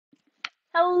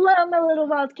Hello, my little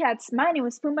wildcats. My name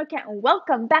is Puma Cat, and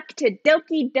welcome back to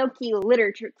Doki Doki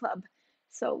Literature Club.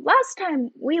 So off, last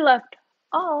time we left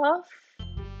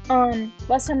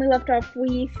off,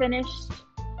 we finished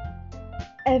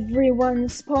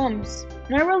everyone's poems,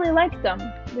 and I really liked them.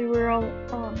 They were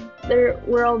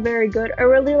all very good. I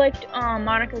really liked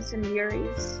Monica's and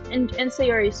Yuri's, and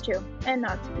Sayori's too, and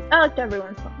Natsuki's. I liked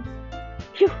everyone's poems.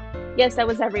 Phew. Yes, that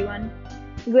was everyone.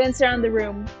 I glanced around the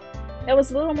room. That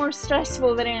was a little more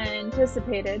stressful than I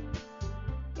anticipated.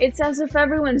 It's as if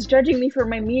everyone's judging me for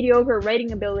my mediocre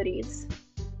writing abilities.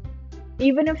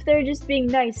 Even if they're just being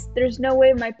nice, there's no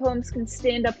way my poems can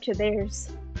stand up to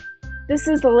theirs. This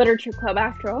is the literature club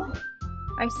after all.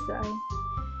 I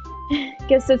sigh.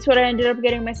 Guess that's what I ended up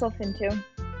getting myself into.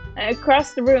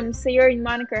 Across the room, Sayori and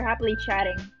Monica are happily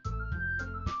chatting.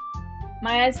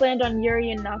 My eyes land on Yuri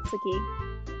and Natsuki.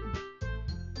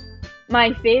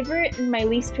 My favorite and my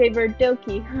least favorite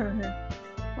Doki.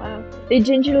 Wow. They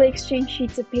gingerly exchange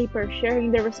sheets of paper,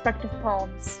 sharing their respective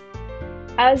poems.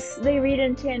 As they read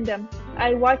in tandem,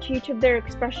 I watch each of their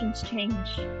expressions change.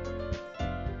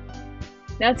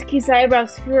 Natsuki's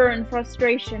eyebrows furrow in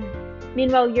frustration.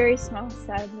 Meanwhile, Yuri smiles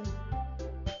sadly.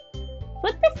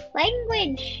 What's this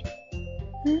language?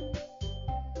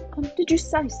 Did you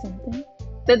say something?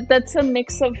 That's a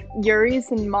mix of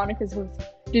Yuri's and Monica's voice.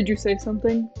 Did you say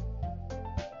something?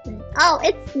 Oh,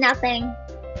 it's nothing.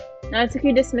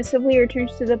 Natsuki dismissively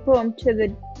returns to the poem to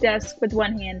the desk with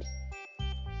one hand.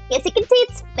 Guess you can say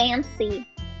it's fancy.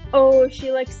 Oh,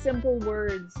 she likes simple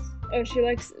words. Oh, she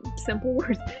likes simple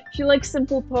words. She likes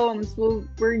simple poems,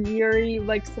 where Yuri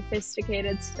likes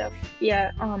sophisticated stuff.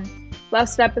 Yeah,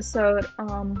 last episode,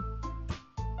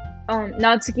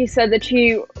 Natsuki said that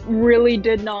she really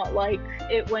did not like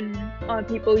it when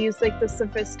people use like the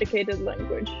sophisticated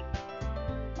language.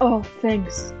 Oh,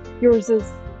 thanks. Yours is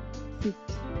cute.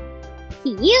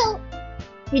 Cute?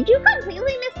 Did you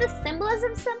completely miss the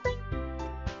symbolism of something?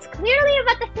 It's clearly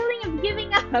about the feeling of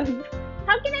giving up.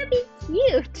 How can that be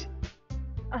cute?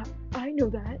 I know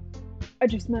that. I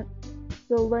just meant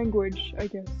the language, I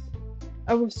guess.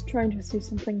 I was trying to say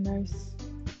something nice.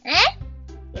 Eh?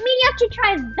 You mean you have to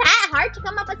try that hard to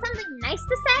come up with something nice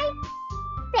to say?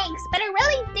 Thanks, but it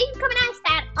really didn't come nice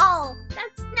at all.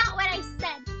 That's not what I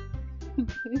said.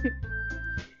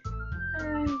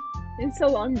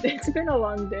 It's been a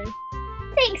long day.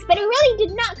 Thanks, but it really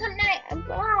did not come nice.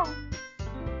 Wow.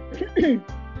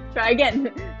 Try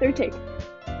again. Third take.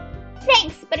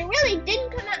 Thanks, but it really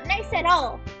didn't come out nice at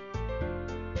all.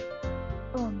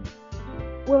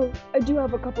 Well, I do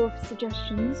have a couple of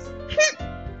suggestions. If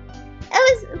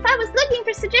I was looking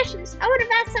for suggestions, I would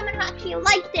have asked someone who actually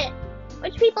liked it.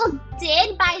 Which people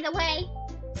did, by the way.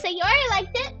 Sayori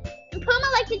liked it, and Puma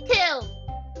liked it too.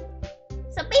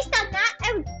 So based on that,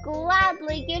 I would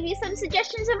gladly give you some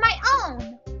suggestions of my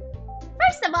own.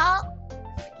 First of all...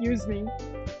 Excuse me.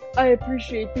 I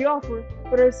appreciate the offer,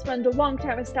 but I've spent a long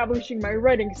time establishing my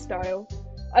writing style.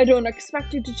 I don't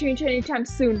expect it to change anytime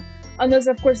soon, unless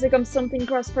of course it comes something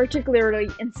across particularly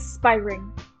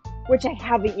inspiring, which I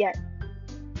haven't yet.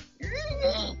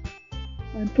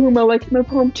 And Puma liked my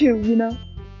poem too, you know.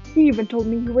 He even told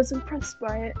me he was impressed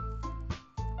by it.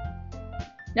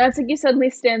 Natsuki suddenly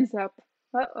stands up.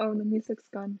 Uh-oh, the music's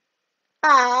gone.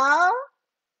 Oh,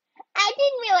 I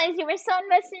didn't realize you were so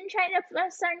invested in trying to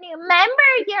plus our new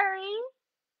member, Yuri.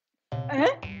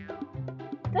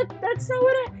 That's not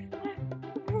what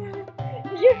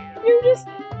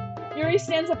Yuri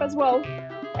stands up as well.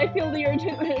 I feel the urge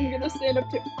and I'm gonna stand up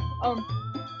too.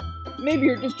 Maybe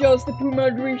you're just jealous that Puma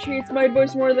appreciates my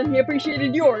advice more than he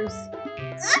appreciated yours.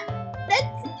 How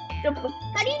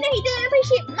do you know he didn't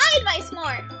appreciate my advice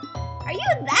more? Are you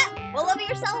that full of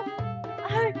yourself?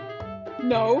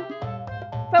 No.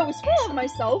 If I was full of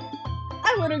myself,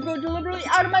 I wouldn't go deliberately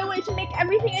out of my way to make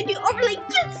everything I do overly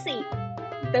cutesy.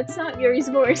 That's not Yuri's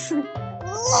voice. Is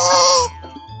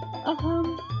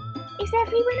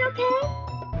everyone okay?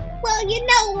 Well, you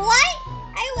know what?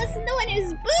 I wasn't the one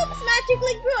whose boobs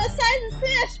magically grew a size as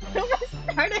soon as Puma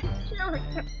started showing.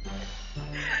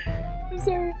 I'm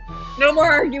sorry. No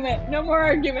more argument. No more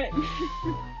argument.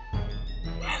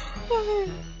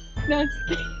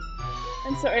 Natsuki.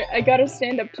 I'm sorry. I gotta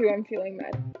stand up too. I'm feeling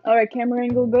mad. Alright, camera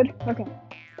angle good? Okay.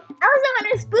 I was the one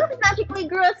whose boobs magically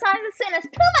grew a size as soon as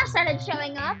Puma started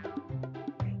showing up.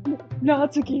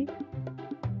 Natsuki.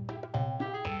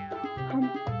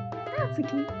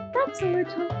 Natsuki, that's a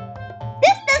little...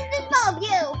 This doesn't involve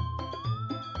you!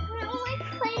 I don't like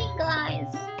fighting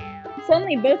guys.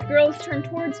 Suddenly, both girls turned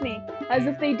towards me, as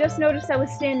if they just noticed I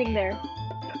was standing there.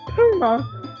 Puma!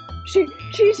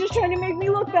 She's just trying to make me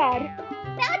look bad.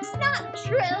 That's not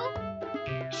true.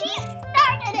 She started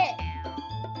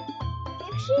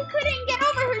she couldn't get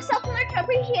over herself and learn to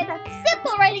appreciate that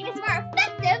simple writing is more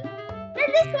effective, then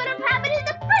this would have happened in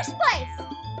the first place.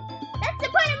 That's the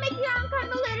point of making it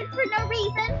unconvoluted for no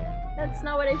reason. That's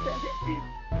not what I said.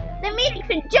 The meaning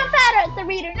should jump out at the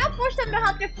reader, not force them to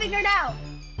have to figure it out.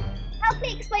 Help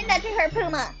me explain that to her,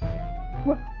 Puma.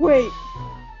 Wait.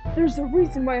 There's a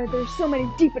reason why there's so many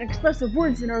deep and expressive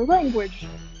words in our language.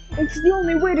 It's the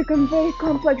only way to convey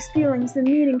complex feelings and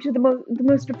meaning to the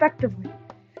most effectively.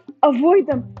 Avoid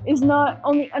them is not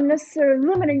only unnecessarily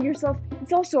limiting yourself,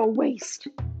 it's also a waste.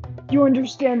 You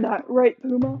understand that, right,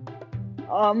 Puma?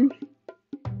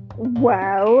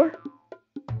 Well...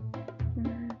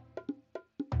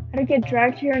 How did I get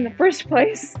dragged here in the first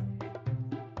place?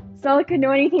 It's not like I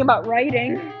know anything about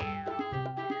writing.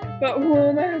 But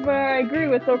whomever I agree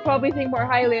with, they'll probably think more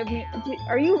highly of me.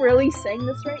 Are you really saying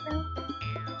this right now?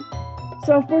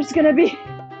 So of course it's gonna be...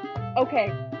 Okay.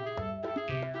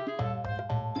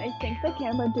 I think the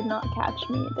camera did not catch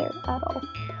me there at all.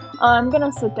 I'm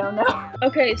gonna sit down now.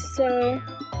 Okay, so...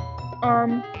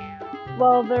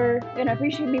 Well, they're gonna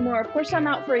appreciate me more. Of course I'm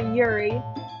out for a Yuri.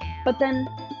 But then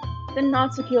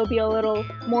Natsuki will be a little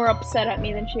more upset at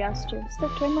me than she has to. Is the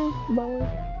camera lower?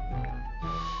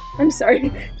 I'm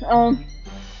sorry.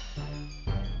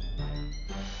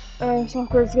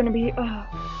 Software's gonna be,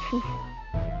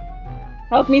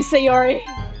 help me, Sayori!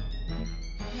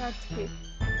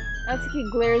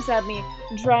 Natsuki glares at me,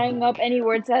 drying up any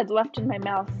words I had left in my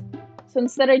mouth. So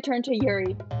instead I turn to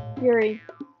Yuri. Yuri.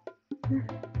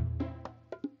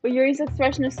 But Yuri's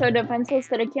expression is so defenseless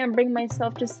that I can't bring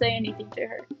myself to say anything to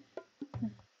her.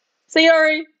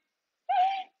 Sayori!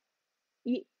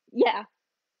 Yeah.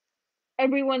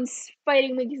 Everyone's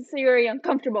fighting making Sayori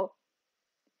uncomfortable.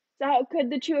 So how could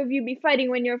the two of you be fighting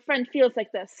when your friend feels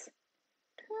like this?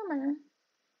 Puma.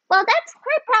 Well, that's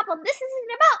her problem. This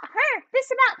isn't about her. This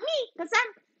is about me, because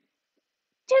I'm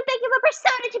too big of a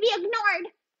persona to be ignored.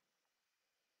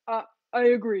 I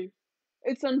agree.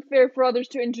 It's unfair for others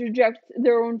to interject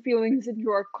their own feelings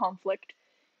into our conflict.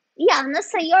 Yeah,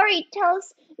 unless Sayori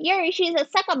tells Yuri she's a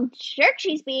suck-up jerk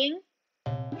she's being.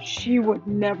 She would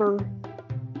never.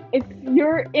 It's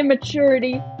your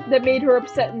immaturity that made her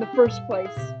upset in the first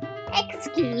place.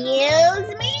 Excuse me?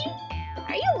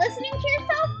 Are you listening to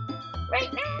yourself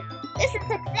right now? This is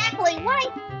exactly why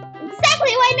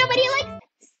nobody likes...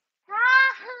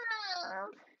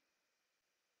 Stop!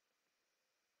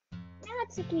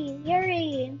 Natsuki,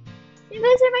 Yuri, you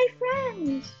guys are my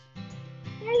friends.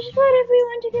 I just want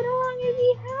everyone to get along and be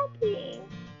happy.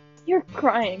 You're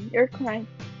crying.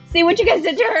 See what you guys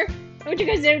did to her?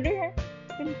 Everybody's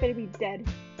gonna be dead.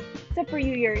 Except for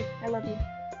you, Yuri. I love you.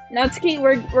 Natsuki,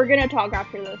 we're gonna talk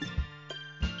after this.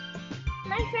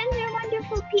 My friends are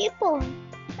wonderful people.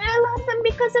 And I love them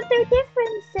because of their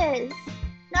differences.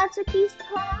 Natsuki's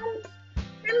poems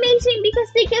are amazing because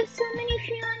they give so many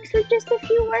feelings with just a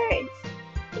few words.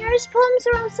 Yuri's poems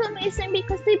are also amazing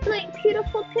because they blank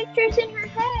beautiful pictures in her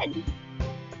head.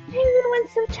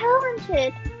 Everyone's so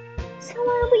talented. So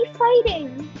why are we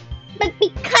fighting? But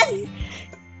because...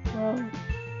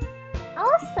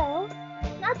 Also,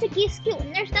 Natsuki's cute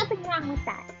and there's nothing wrong with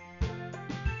that.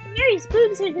 Yuri's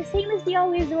boobs are the same as they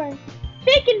always were.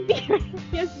 Big and beautiful.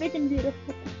 Yes, big and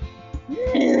beautiful.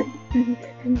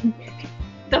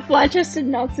 The flat-chested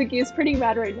Natsuki is pretty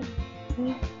mad right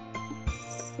now.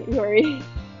 Sayori.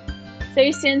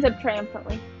 Sayori stands up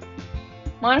triumphantly.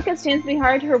 Monika stands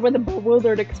behind her with a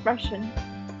bewildered expression.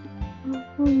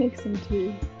 Who makes him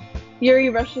tea? Yuri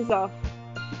rushes off.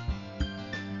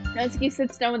 Natsuki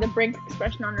sits down with a blank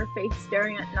expression on her face,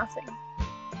 staring at nothing.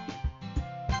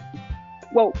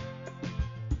 Whoa.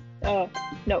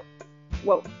 No.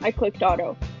 Whoa, I clicked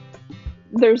auto.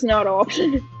 There's an auto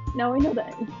option. Now I know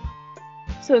that.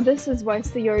 So this is why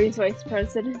Sayori's vice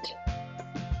president,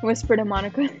 whispered to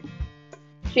Monika.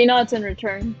 She nods in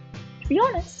return. To be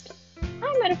honest,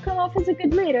 I might have come off as a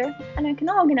good leader, and I can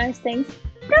organize things,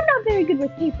 but I'm not very good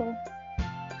with people.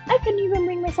 I couldn't even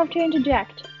bring myself to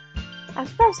interject.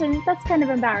 As president, that's kind of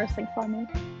embarrassing for me.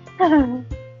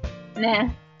 Nah.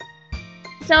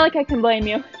 It's not like I can blame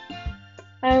you.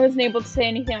 I wasn't able to say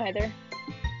anything either.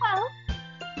 Well,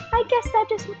 I guess that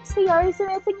just means Sayori's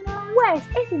amazing in her own ways,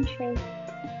 isn't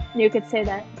she? You could say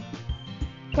that.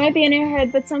 She might be in her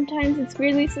head, but sometimes it's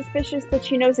really suspicious that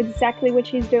she knows exactly what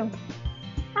she's doing.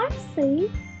 I see.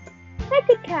 Take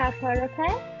good care of her,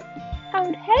 okay? I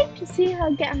would hate to see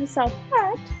her get herself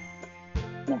hurt.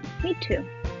 Yeah, me too.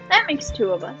 That makes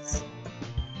two of us.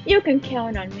 You can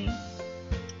count on me.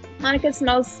 Monika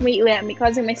smells sweetly at me,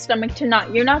 causing my stomach to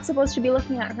knot. You're not supposed to be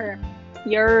looking at her.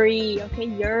 Yuri, okay,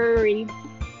 Yuri.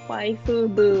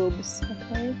 Waifu boobs,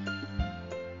 okay?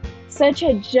 Such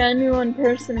a genuine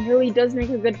person really does make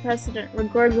a good precedent,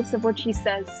 regardless of what she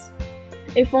says.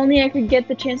 If only I could get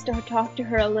the chance to talk to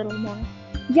her a little more.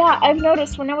 Yeah, I've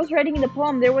noticed when I was writing the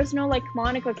poem, there was no, like,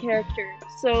 Monica character.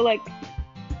 So, like,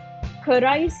 could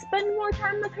I spend more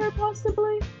time with her,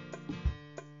 possibly?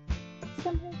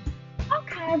 Somehow.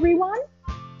 Okay, everyone.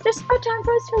 Just about time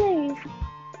for us to leave.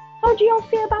 How do you all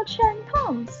feel about sharing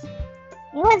poems?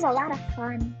 It was a lot of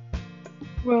fun.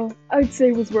 Well, I'd say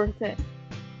it was worth it.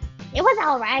 It was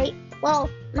alright. Well,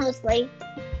 mostly.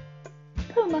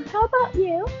 Puma, how about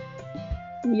you?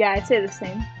 Yeah, I'd say the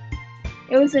same.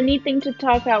 It was a neat thing to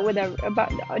talk about with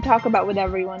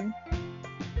everyone.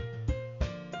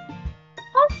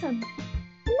 Awesome. In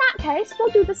that case, we'll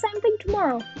do the same thing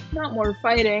tomorrow. Not more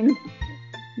fighting.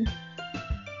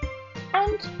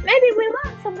 And maybe we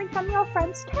learn something from your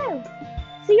friends too.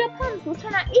 So your poems will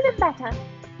turn out even better.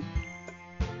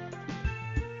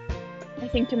 I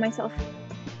think to myself,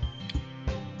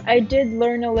 I did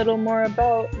learn a little more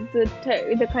about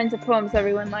the kinds of poems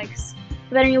everyone likes.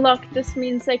 With any luck, this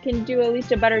means I can do at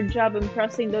least a better job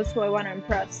impressing those who I want to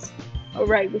impress. Oh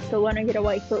right, we still want to get a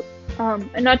waifu.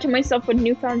 And not to myself with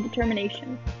newfound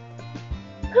determination.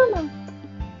 Puma,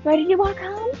 ready to walk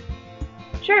home?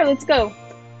 Sure, let's go.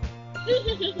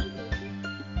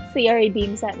 Sayori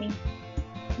beams at me.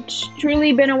 It's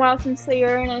truly been a while since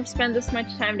Sayori and I've spent this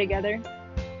much time together.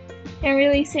 Can't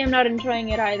really say I'm not enjoying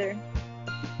it either.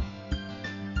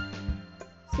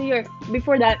 Sayori,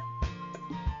 before that,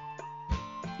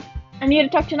 I need to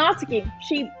talk to Natsuki.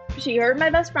 She hurt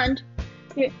my best friend.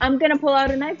 I'm gonna pull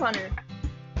out a knife on her.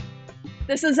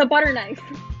 This is a butter knife.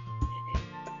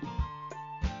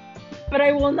 But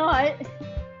I will not,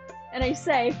 and I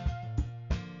say,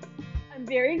 I'm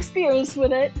very experienced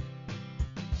with it,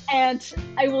 and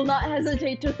I will not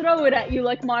hesitate to throw it at you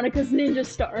like Monica's ninja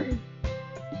star.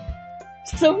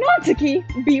 So Natsuki,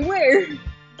 beware!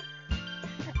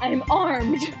 I'm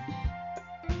armed.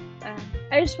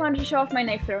 I just wanted to show off my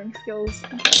knife throwing skills.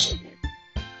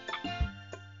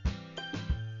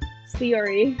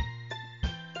 Sayori.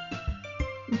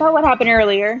 About what happened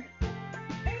earlier.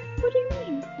 What do you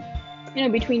mean? You know,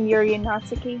 between Yuri and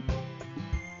Natsuki.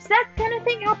 Does that kind of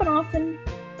thing happen often?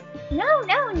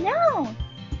 No.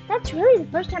 That's really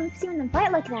the first time I've seen them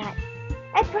fight like that.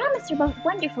 I promise they're both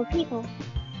wonderful people.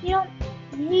 You don't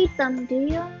hate them, do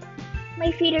you?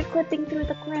 My feet are clipping through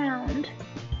the ground.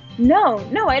 No,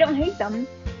 I don't hate them.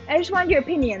 I just wanted your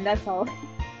opinion, that's all.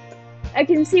 I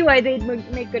can see why they'd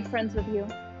make good friends with you.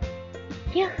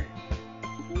 Yeah.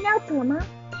 No, Puma.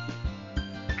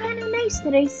 Kinda nice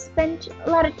that I spent a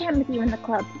lot of time with you in the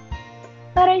club.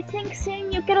 But I think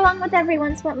seeing you get along with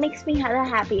everyone's what makes me the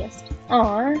happiest.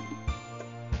 Aww.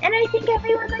 And I think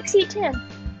everyone likes you too.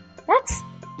 That's...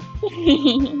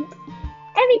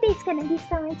 Every day's gonna be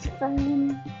so much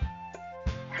fun.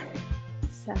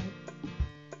 Sad.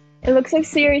 It looks like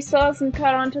Sayori still hasn't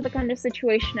caught on to the kind of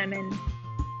situation I'm in.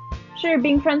 Sure,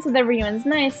 being friends with everyone's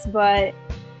nice, but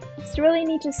does it really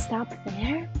need to stop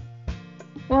there?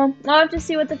 Well, I'll have to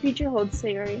see what the future holds,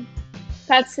 Sayori.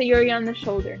 Pat Sayori on the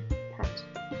shoulder. Pat.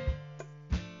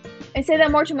 I say that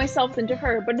more to myself than to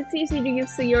her, but it's easy to use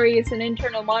Sayori as an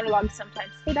internal monologue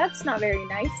sometimes. Hey, that's not very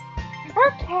nice.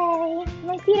 Okay,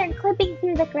 my feet aren't clipping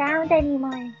through the ground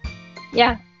anymore.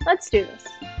 Yeah, let's do this.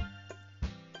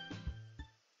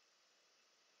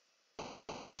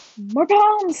 More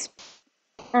poems!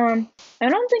 I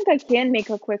don't think I can make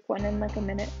a quick one in like a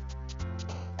minute.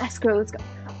 Let's go.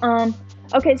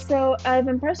 Okay, so I've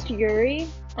impressed Yuri.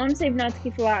 I want to save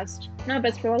Natsuki for last. Not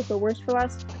best for last, but worst for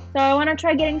last. So I want to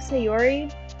try getting Sayori.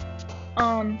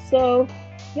 So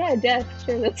yeah, death.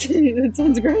 Sure, that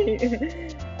sounds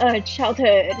great.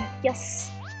 Childhood.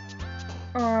 Yes.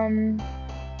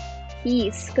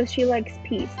 Peace, because she likes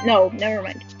peace. No, never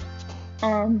mind.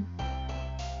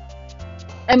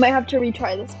 I might have to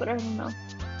retry this, but I don't know.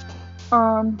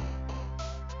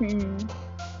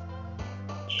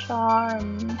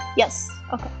 Charm. Yes.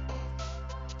 Okay.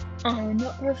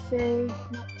 Not perfect.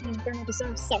 Not burn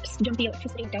deserves sucks. Jumpy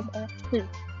electricity does.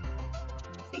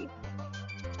 See.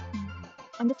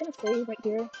 I'm just gonna say right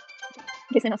here. In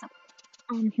case I know something.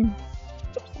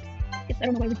 Oops. Yes, I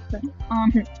don't know why we did that.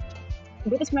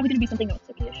 But it's probably gonna be something else.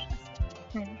 Okay.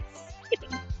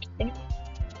 Skipping. Dang it.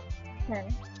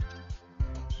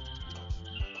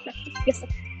 Yes.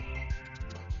 Okay.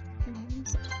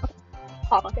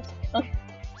 Hop on this.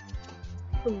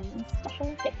 Special.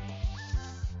 Okay.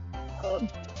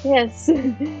 Yes.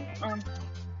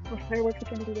 Fireworks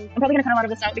eternity days. I'm probably gonna cut a lot of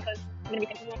this out because I'm gonna be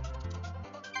thinking about it.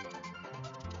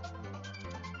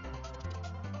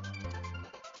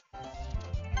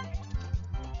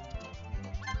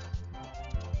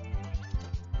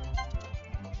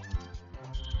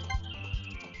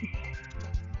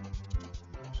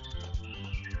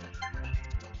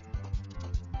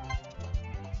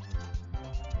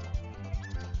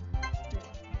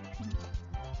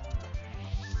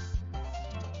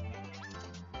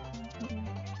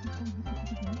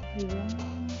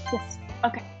 Yes.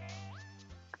 Okay.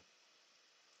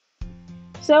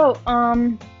 So,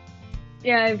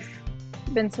 yeah, I've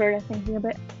been sort of thinking a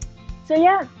bit. So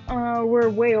yeah, we're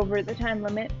way over the time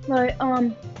limit, but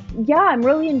yeah, I'm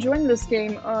really enjoying this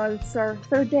game. It's our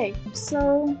 3rd day.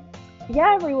 So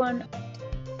yeah, everyone,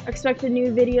 expect a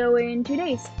new video in 2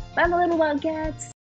 days. Bye, my little wildcats.